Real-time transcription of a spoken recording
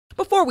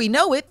Before we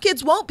know it,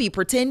 kids won't be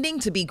pretending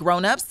to be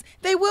grown-ups.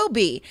 They will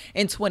be.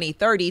 In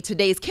 2030,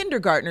 today's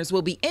kindergartners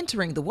will be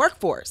entering the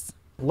workforce.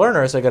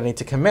 Learners are going to need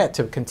to commit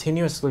to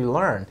continuously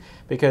learn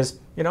because,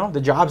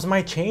 the jobs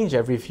might change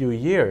every few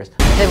years.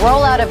 The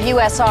rollout of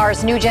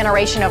USR's new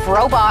generation of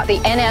robot, the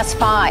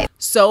NS5.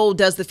 So,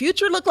 does the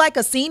future look like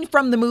a scene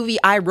from the movie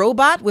I,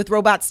 Robot, with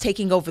robots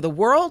taking over the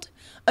world?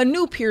 A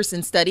new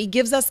Pearson study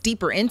gives us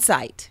deeper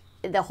insight.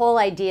 The whole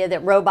idea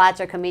that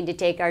robots are coming to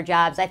take our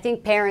jobs, I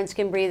think parents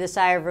can breathe a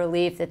sigh of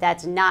relief that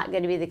that's not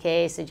going to be the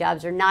case. The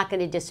jobs are not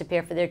going to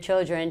disappear for their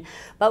children.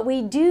 But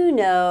we do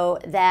know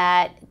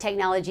that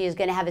technology is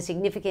going to have a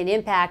significant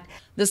impact.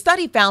 The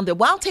study found that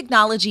while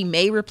technology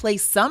may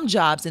replace some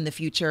jobs in the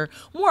future,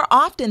 more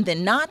often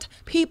than not,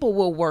 people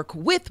will work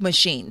with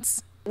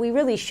machines. We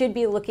really should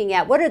be looking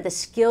at what are the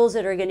skills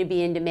that are going to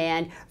be in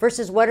demand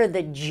versus what are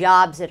the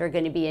jobs that are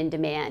going to be in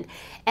demand.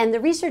 And the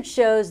research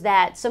shows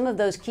that some of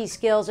those key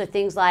skills are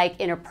things like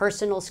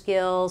interpersonal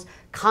skills,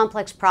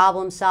 complex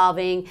problem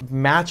solving.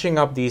 Matching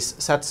up these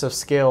sets of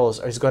skills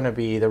is going to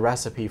be the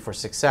recipe for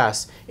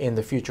success in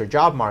the future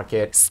job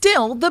market.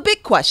 Still, the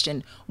big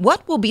question,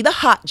 what will be the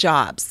hot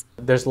jobs?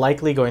 There's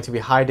likely going to be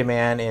high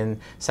demand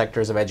in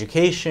sectors of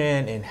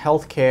education, in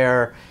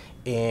healthcare,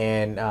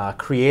 in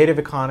creative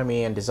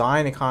economy and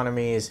design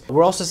economies.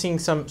 We're also seeing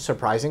some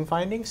surprising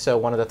findings. So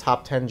one of the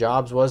top 10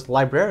 jobs was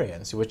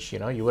librarians, which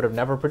you would have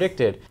never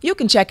predicted. You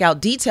can check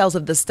out details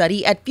of the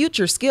study at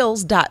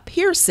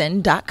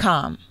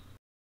futureskills.pearson.com.